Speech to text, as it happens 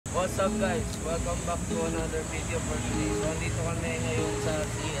What's up guys? Welcome back to another video for today. So andito kami ngayon sa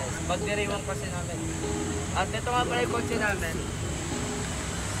CS. Pagdiriwang kasi namin. At ito nga pala yung kotse namin.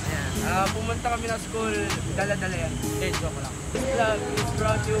 Ayan. Pumunta kami na school. Dala-dala yan. Joke lang. This vlog is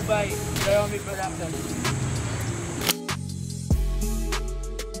brought to you by Xiaomi Production.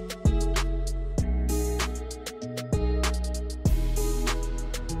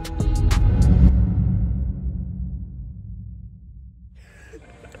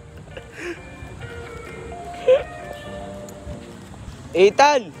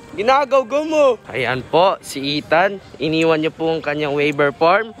 Ethan, ginagaw-gaw mo. Ayan po, si Ethan. Iniwan niyo po ang kanyang waiver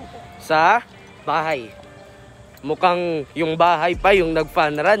form sa bahay. Mukhang yung bahay pa yung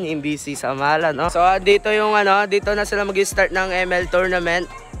nag-fun run, hindi si Samala, no? So, dito yung dito na sila mag-start ng ML tournament.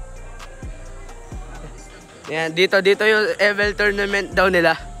 Ayan, dito yung ML tournament daw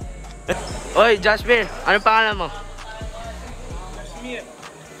nila. Oy, Jasmine, anong pangalan mo? Jasmine.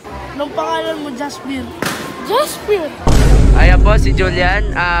 Anong pangalan mo, Jasmine? Jasmine. Ayan po si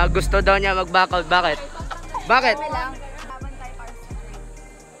Julian, gusto daw niya mag-backout. Bakit? Bakit?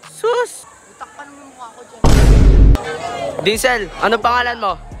 Sus! Utakpan mo mukha ko dyan. Diesel, ano pangalan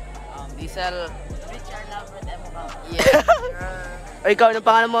mo? Diesel. Richard Lambert Emoka. Yeah. O ikaw, ano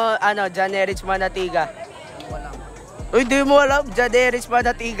pangalan mo? Janerich Manatiga. Wala. Uy, di mo alam? Janerich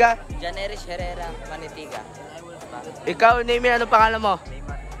Manatiga. Janerich Herrera Manatiga. Ikaw, Nemi, ano pangalan mo?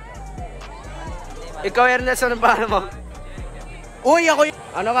 Ikaw, Ernest, ano pangalan mo? Uy, ako yung...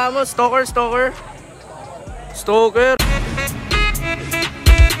 Ano ka mo? Stalker? Stalker?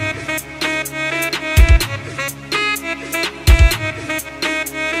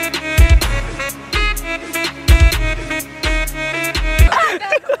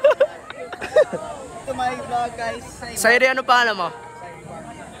 Ito my vlog guys. Sayri, ano pangalan mo?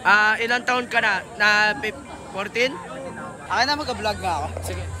 Ilang taon ka na? 14? Akin na mag-vlog nga ako.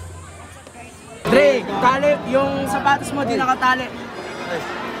 Sige. Dre, tali, yung sapatos mo di nakatali.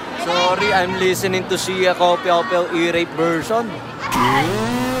 Sorry, I'm listening to Sia Kopel E-Rape version.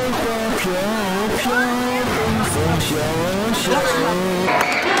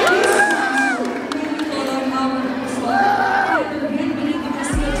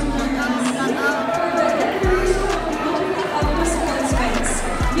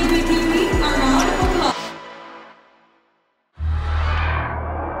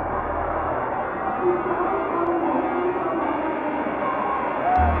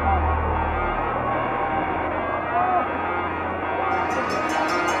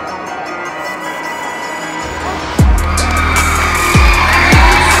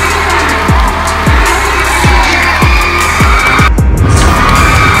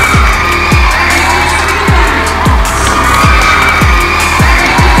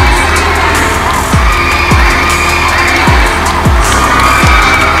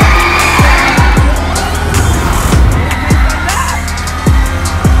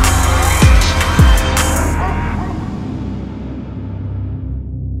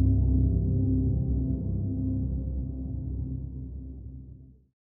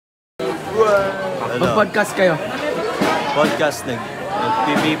 Mag-podcast kayo. Podcast,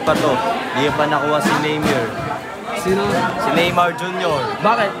 nag-PB pa to. Hindi pa nakuha si Neymar. Sino? Si Neymar Jr.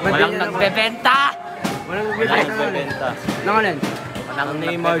 Bakit? Walang nagbebenta! Walang Walang nagbebenta. nagbebenta. Nang alin? Ang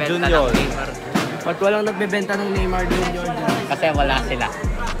Neymar Jr. Ba't walang nagbebenta ng Neymar Jr. Kasi wala sila.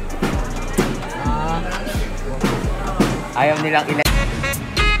 Ayaw nilang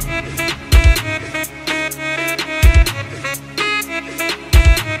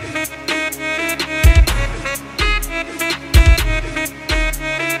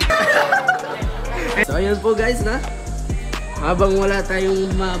So ayun po guys na. Habang wala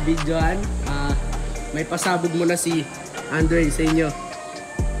tayong ma-videoan, may pasabog muna si Andre sa inyo.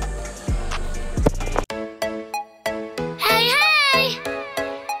 Hey!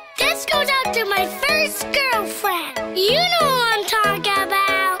 This goes out to my first girlfriend. You know what I'm talking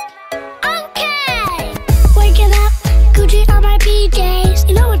about. Okay. Waking up, Gucci on my PJs.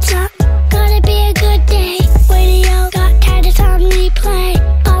 You know what's up. Gonna be a good day. Radio got tired on replay.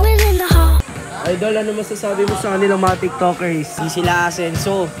 Falling in the hall. Idol, ano masasabi mo sa kanilang mga TikTokers? Di sila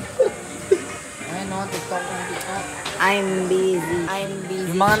asenso. Ayun no, TikTok na dito. I'm busy.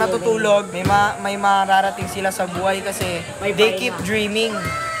 Yung mga natutulog, may mararating sila sa buhay kasi they keep dreaming.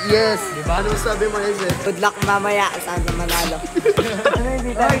 Yes! Diba? Ano sabi mo, Ezet? Good luck mamaya. Saan na manalo?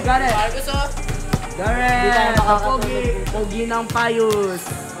 Oy, Gareth! Gareth! Pogi ng payos!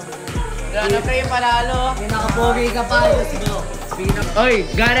 Wala na pre, panalo. Pinakapogi ka pa. Oy,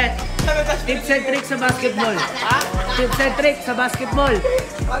 Gareth! Tips and tricks sa basketball. Ha? Tips and tricks sa basketball.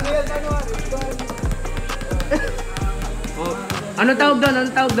 Ano tawag doon? Ano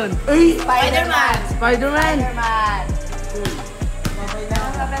tawag doon? Spider-Man! Spider-Man! Spider-Man!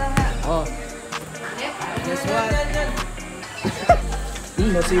 Oh. Guess what?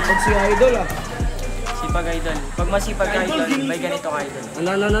 Masipag si Idol ah. Sipag idol. Pag masipag ka idol, may ganito ka idol.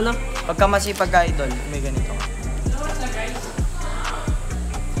 Ano? Pagka masipag ka idol, may ganito ka.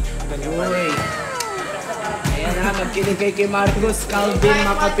 Uy. Ayan na, magkinig kay Marcos Calvin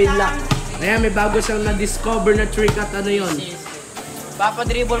Makapinlak. Ayan, may bago siyang na-discover na trick at ano yun?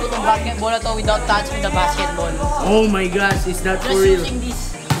 Papadribble ko itong basketball na to without touching the basketball. Oh my gosh, is that for Just real? using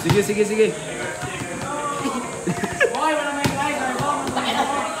this. Sige.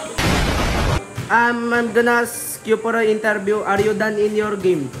 I'm gonna ask you for an interview. Are you done in your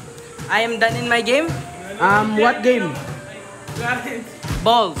game? I am done in my game. What game?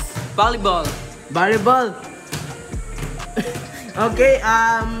 Balls. Volleyball. Volleyball. Okay,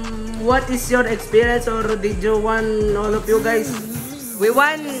 what is your experience or did you won all of you guys? We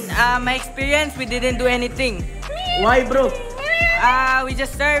won. My experience, we didn't do anything. Why bro? We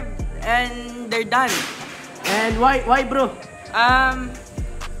just served and they're done. And why bro?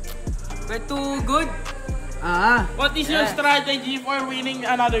 We're too good. What is your strategy for winning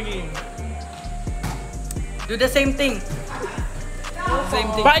another game? Do the same thing. Same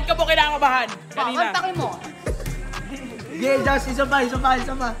thing. Bakit ka po kinakabahan? Kanina. Kontakin mo. Yeah, just isa pa.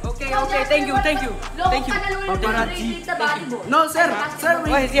 Okay. Thank you. Paparazzi. No, sir,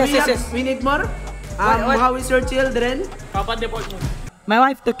 Yes. we need more. How is your children? Papadeport mo. My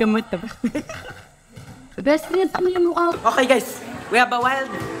wife took him with them. Best friend kami yung mukha. Okay guys, we have a wild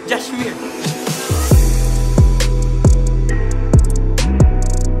Joshua.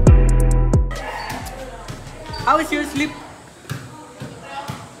 How is your sleep?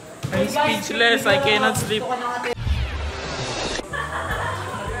 I'm speechless. I cannot sleep.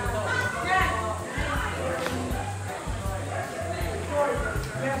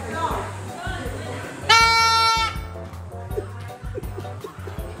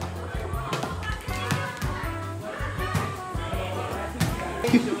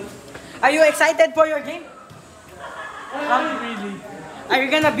 Are you excited for your game? Not really. Are you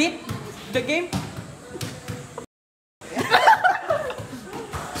gonna beat the game?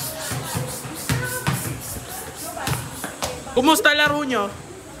 Kumusta laro nyo?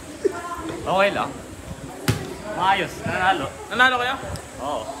 Okay lang. Maayos. Nanalo. Nanalo kayo?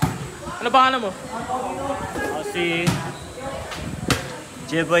 Oo. Ano pangalan mo? Si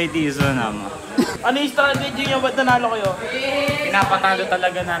Chevalier naman. Ano yung strategy nyo? Ba't nanalo kayo? Pinapatalo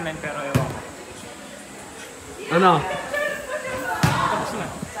talaga namin pero ewan ko. Ano?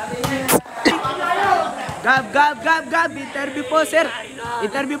 Gab, interview po, sir.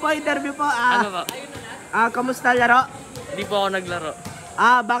 Interview po. Ano ba? Kamusta laro? Hindi po ako naglaro.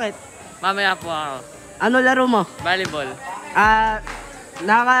 Bakit? Mamaya po ako. Ano laro mo? Volleyball.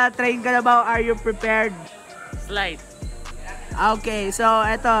 Naka-train ka na ba? Are you prepared? Slide. Okay, so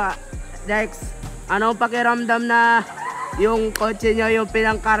eto, next. Anong pakiramdam na yung kotse nyo yung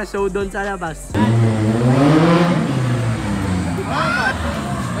pinang-car show doon sa labas?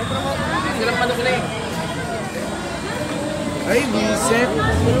 Silang panukli. Ay, biset.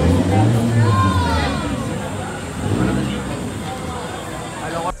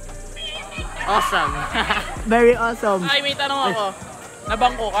 Awesome. Very awesome. Ay, may tanong ako.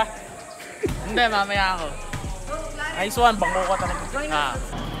 Nabangko ka? Hindi, mamaya ako. Nice one, bangko ka talaga.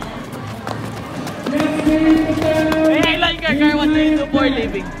 Hey, like your car, what do you do for a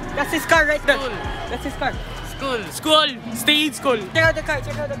living? That's his car right there. School. That's his car. School. School! Stay in school! Check out the car.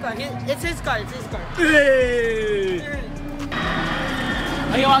 It's his car. Hey!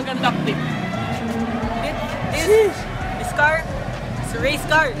 Ayaw ang conducting. This car is a race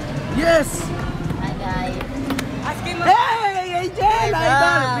car. Yes! Hi guys. Ask him. Hey, Angel!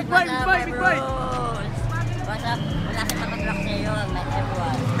 Idol! Big boy! What's up? Wala si Patatlak sa'yo, met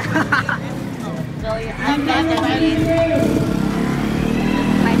everyone. So, I'm definitely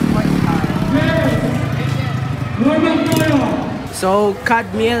my sports car. So,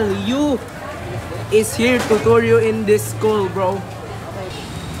 Cadmiel, you is here to tour you in this school, bro.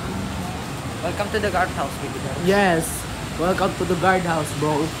 Welcome to the guardhouse, baby. Yes. Welcome to the guardhouse,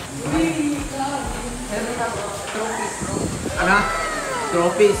 bro. Ano?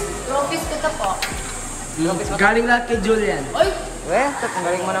 Trophies. Trophies ko to po. Galing lahat kay Julian. Ang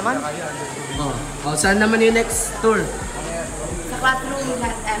galing mo naman. Oh, saan naman yung next tour? Sa classroom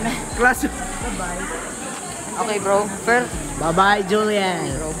at Class. Okay, bro. First, Bye-bye,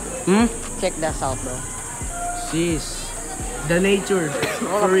 Julian. check this out, bro. Jeez. The nature.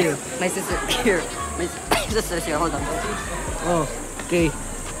 For real. My sister here. My sister's here. Hold on. Oh, okay.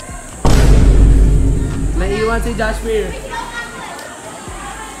 Naiiwan si Joshua.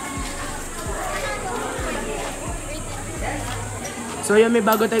 So yan, may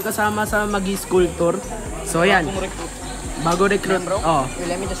bago tayo kasama sa School Tour. So yan. Bago recruit. Oh.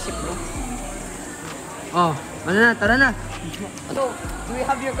 Let me just sip, bro. Oh, ano na, tara na. So, do we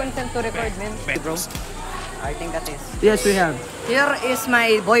have your consent to record, man? Bro? I think that is. Yes, we have. Here is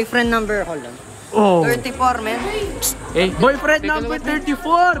my boyfriend number. Hold on. Oh. 34, man. Eh, boyfriend number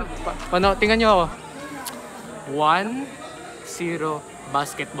 34. Pano, tingnan nyo ako. 1-0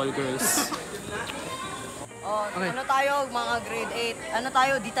 basketball girls. Oh, ano tayo, mga grade 8? Ano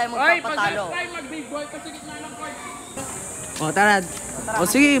tayo, di tayo magpapatalo. mag-big boy kasi gitna ng court. Oh, tara. Oh,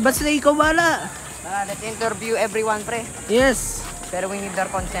 sige, basta ikaw bala. Tara, let's interview everyone, pre. Yes. Pero we need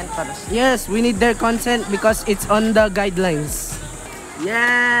their consent first. Yes, we need their consent because it's on the guidelines.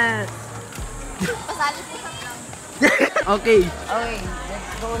 Yes. Okay. Okay,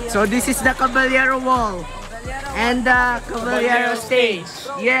 let's go here. So this is the Caballero wall and the Caballero stage.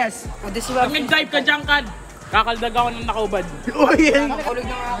 Yes. Oh, this is Pag nag-dive ka dyan, Kad, kakaldag ako ng nakaubad. Oh, yan. Nakulog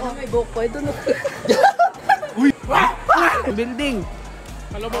na nga ako. May buhok pa ito, no? Building.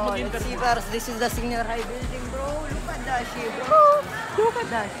 Alam mo Oh, let's see first. This is the senior high building, bro. Look at that shit, bro. Look at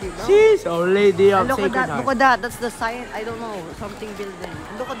that shit, bro. She's a lady of Look at Sacred that. Heart. Look at that. That's the science. I don't know. Something building.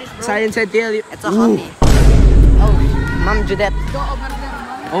 Look at this, bro. Science I tell you. It's a hobby. Oh, Ma'am Judette.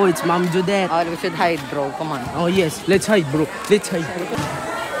 Oh, it's Ma'am Judette. Oh, we should hide, bro. Come on. Oh yes, let's hide, bro. Let's hide.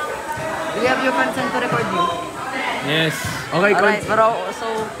 Do you have your consent to record you? Yes. Okay, Alright, bro. So,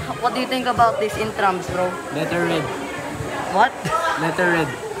 what do you think about this intrams, bro? letter red. What? Letter red.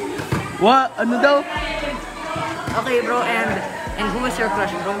 What? Ano daw? Okay, bro. And who is your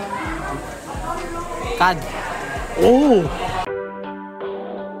crush, bro? Kad. Oh.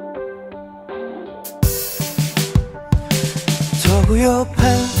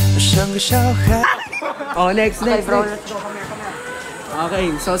 Oh, next, Okay, next, bro. next. Let's go. Come here, come here. Okay,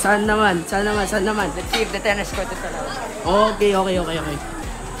 so saan naman? Saan naman? Saan naman? Let's see if the tennis court is allowed. Okay.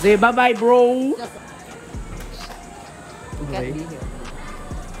 Say bye-bye, bro. Can't be here.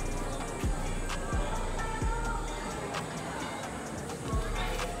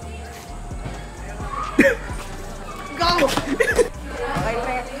 Go! Okay,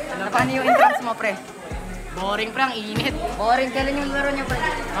 pre. Paano yung entrance mo, pre? Boring pre, ang init. Boring. Kailan yung laro niyo, pre?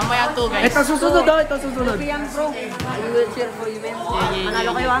 Mamaya 2 guys. Ito susunod daw, ito susunod. PM, bro. I will cheer for you, man.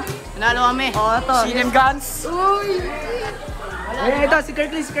 Manalo kayo, ha? Nanalo kami. Oh, ito. Sinem Guns. Uy! Eh, ito, si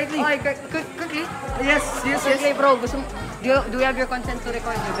Kirkley. Okay, quickly. Yes. Okay, bro. Do you have your consent to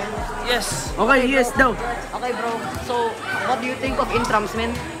record you, Ben? Yes. Okay, yes daw. Okay, bro. So, what do you think of intrams,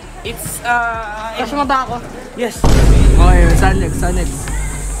 man? It's Crush mo ba ako? yes. Okay, saan next?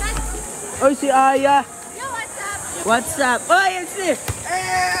 Oy, si Aya. What's up? Oy, it's me.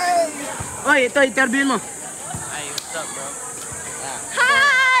 Oy, ito, interview mo. Hi, what's up, bro?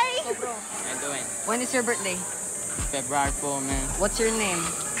 So, bro, How you doing? when is your birthday? February 4, man. What's your name?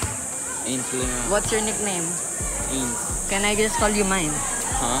 Ainsley, man. What's your nickname? Ains. Can I just call you mine?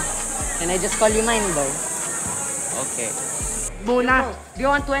 Huh? Can I just call you mine, bro? Okay. Muna. Do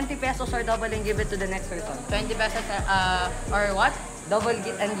you want 20 pesos or double and give it to the next person? 20 pesos, or what? Double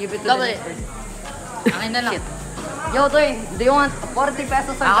and give it to Double the it. next person. Akin na lang. Shit. Yo, Toy, do you want 40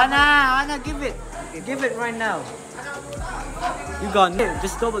 pesos or Ako double? na, give it. Give it right now. You got no,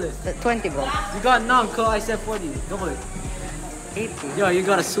 just double it. 20, bro. You got none, Cole. I said 40. Double it. 80. Yo, you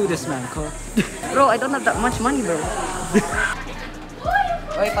gotta sue this man, Cole. Bro, I don't have that much money, bro.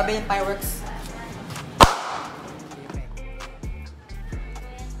 Oy, pabili yung fireworks.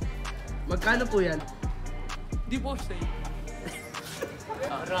 Magkano po yan? Di po stay.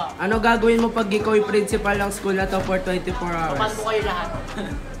 Ano gagawin mo pag ikaw yung principal ng school na to for 24 hours? Paano kayo lahat?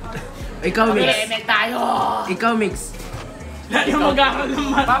 Ikaw, Mix. ML tayo! Ikaw, Mix. Yung magkakaroon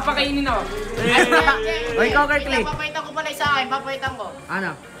naman. Papakainin ako. O ikaw, Kirkley. Papaitan ko pala sa akin, papaitan ko. Ano?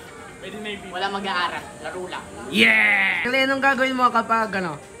 Pwede Navy. Wala mag-aaral, laro lang. Yeah! Kirkley, anong gagawin mo kapag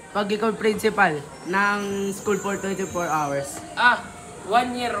pag ikaw yung principal ng school for 24 hours?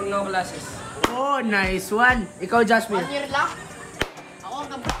 1 year no classes. Oh, nice one. Ikaw, Jasmine. 1 year lang? Ako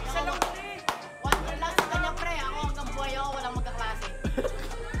hanggang buhay. Isa lang. 1 year lang sa kanya, pre. Ako hanggang buhay ako, walang magkaklase.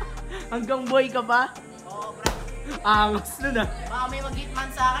 Hanggang boy ka pa? Oo, pre. Angas nun ah. Baka may mag-hitman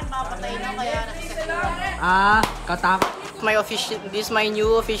sa akin, papatay na kaya nasa Katak. This is my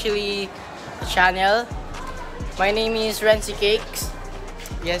new officially channel. My name is Renzi Cakes.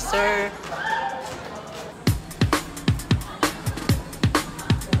 Yes, sir.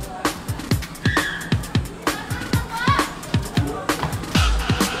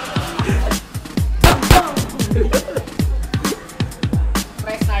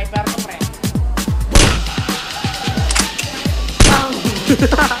 Pre, sniper to, pre.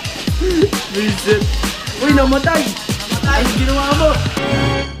 Vincent. Uy, namatay. Nice, ginawa mo!